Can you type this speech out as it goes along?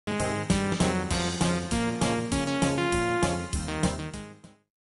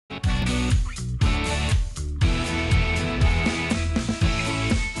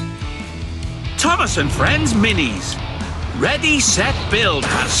Thomas and Friends Minis. Ready, Set, Build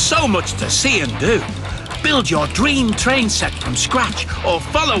has so much to see and do. Build your dream train set from scratch or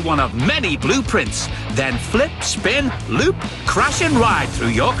follow one of many blueprints. Then flip, spin, loop, crash and ride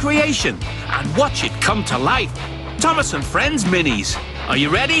through your creation and watch it come to life. Thomas and Friends Minis. Are you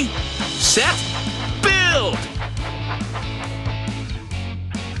ready? Set, build!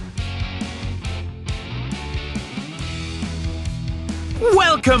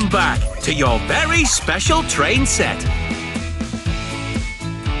 Welcome back to your very special train set.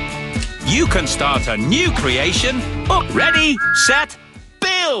 You can start a new creation. Ready, set,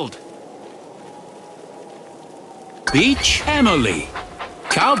 build! Beach Emily.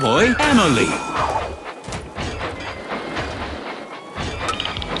 Cowboy Emily.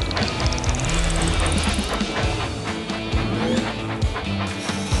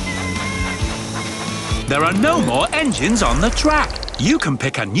 There are no more engines on the track. You can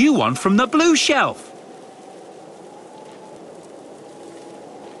pick a new one from the blue shelf.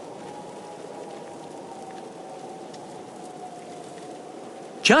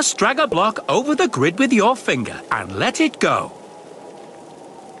 Just drag a block over the grid with your finger and let it go.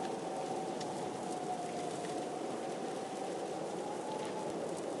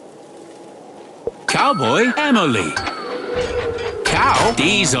 Cowboy Emily. Cow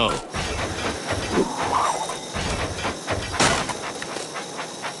Diesel.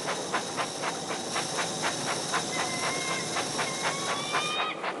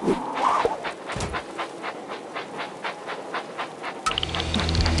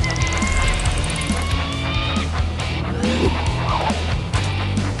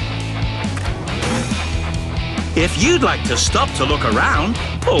 If you'd like to stop to look around,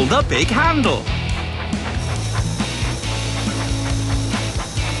 pull the big handle.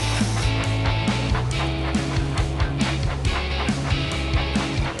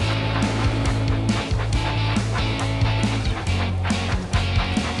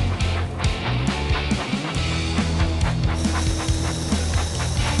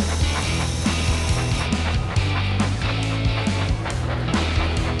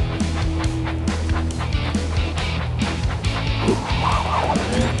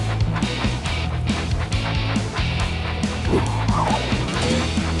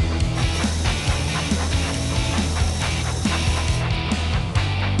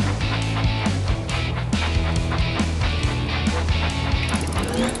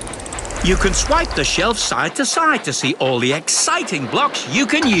 You can swipe the shelf side to side to see all the exciting blocks you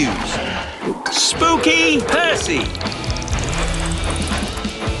can use. Spooky Percy.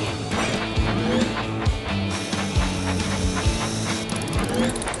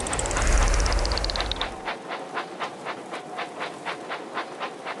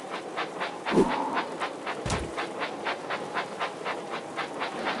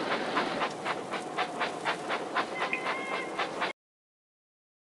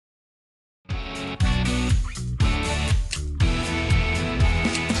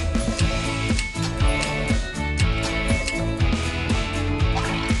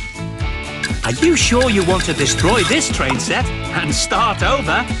 Are you sure you want to destroy this train set and start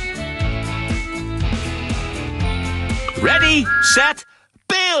over? Ready, set,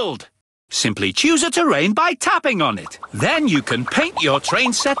 build! Simply choose a terrain by tapping on it. Then you can paint your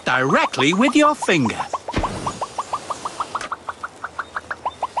train set directly with your finger.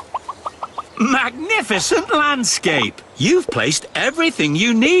 Magnificent landscape! You've placed everything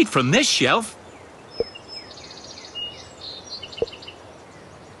you need from this shelf.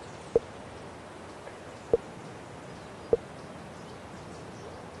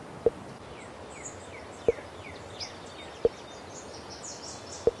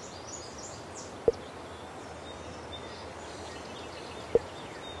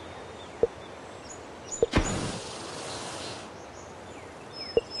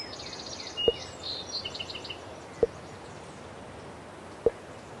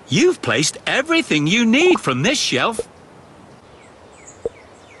 You've placed everything you need from this shelf.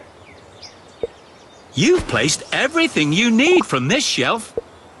 You've placed everything you need from this shelf.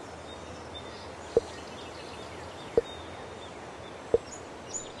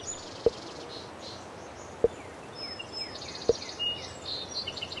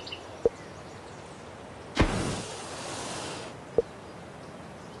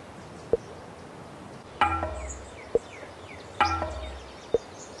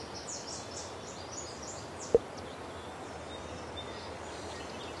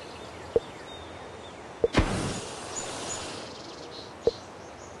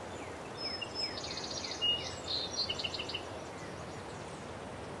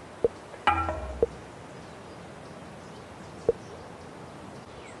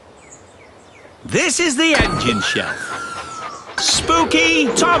 This is the engine shelf. Spooky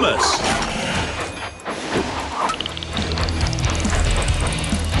Thomas.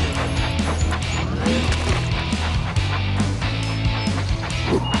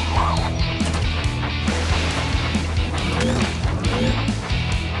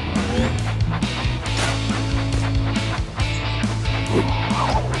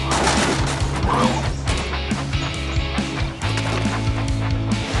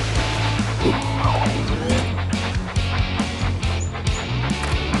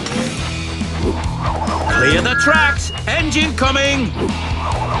 Clear the tracks! Engine coming!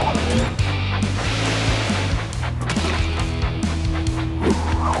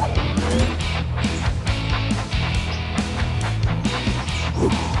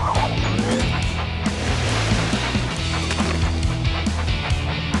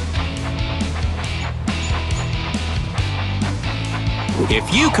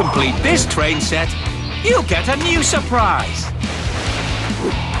 If you complete this train set, you'll get a new surprise.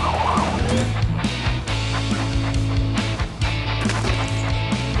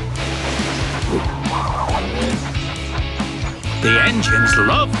 The engines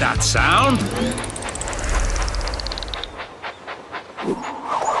love that sound.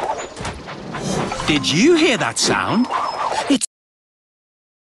 Did you hear that sound? It's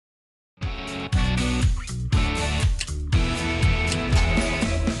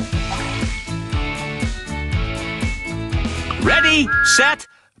ready, set,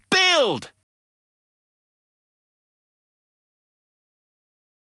 build!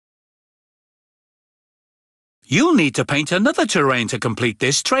 You'll need to paint another terrain to complete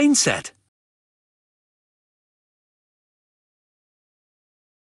this train set.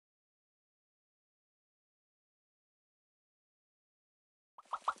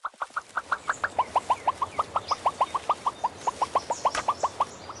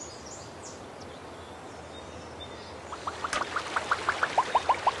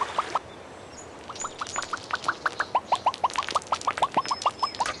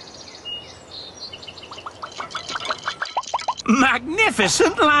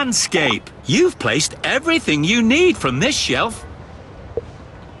 Magnificent landscape! You've placed everything you need from this shelf.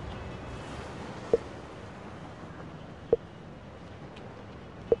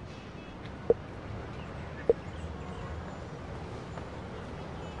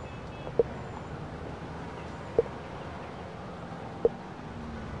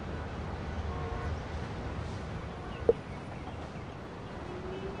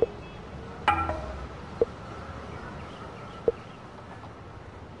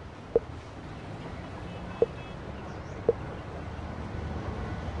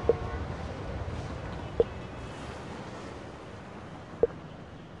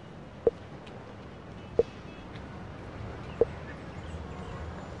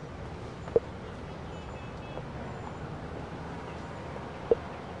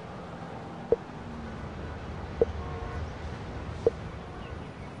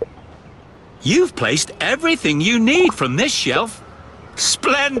 You've placed everything you need from this shelf.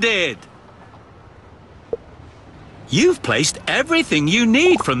 Splendid! You've placed everything you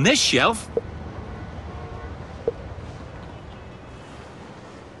need from this shelf.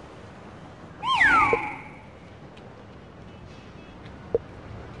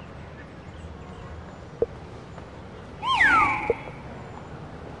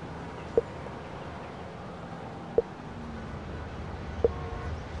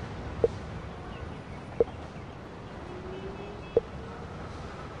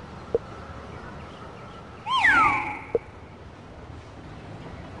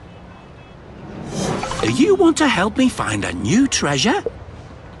 Do you want to help me find a new treasure?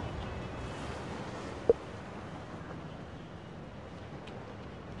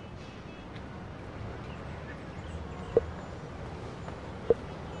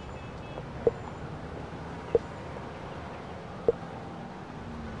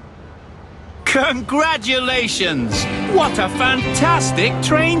 Congratulations! What a fantastic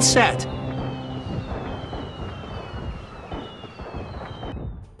train set!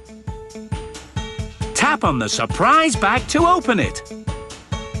 Tap on the surprise bag to open it.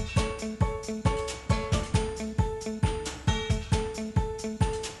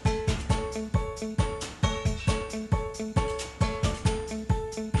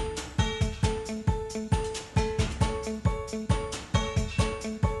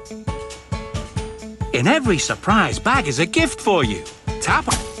 In every surprise bag is a gift for you. Tap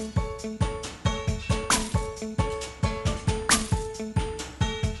on.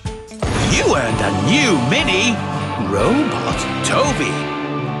 You earned a new mini robot Toby.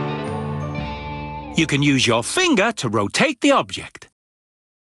 You can use your finger to rotate the object.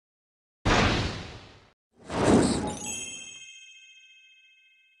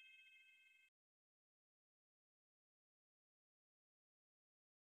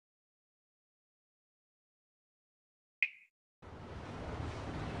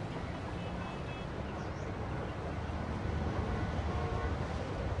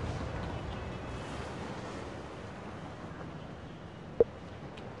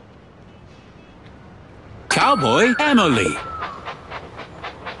 cowboy Emily.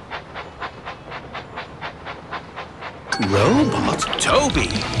 Robot Toby.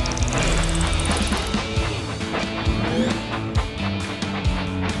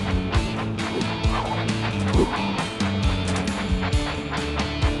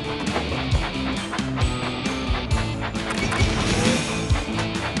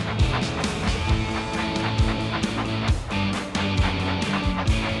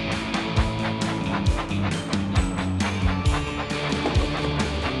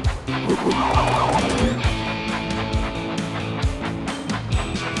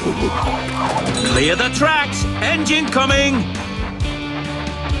 Clear the tracks! Engine coming!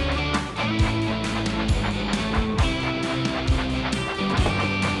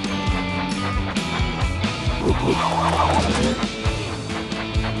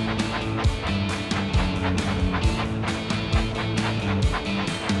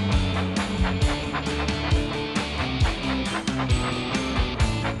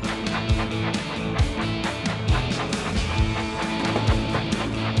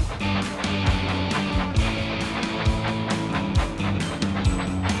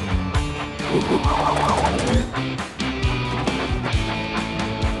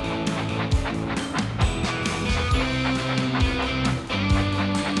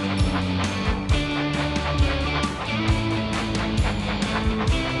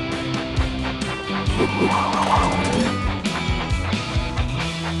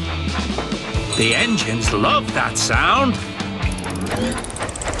 The engines love that sound.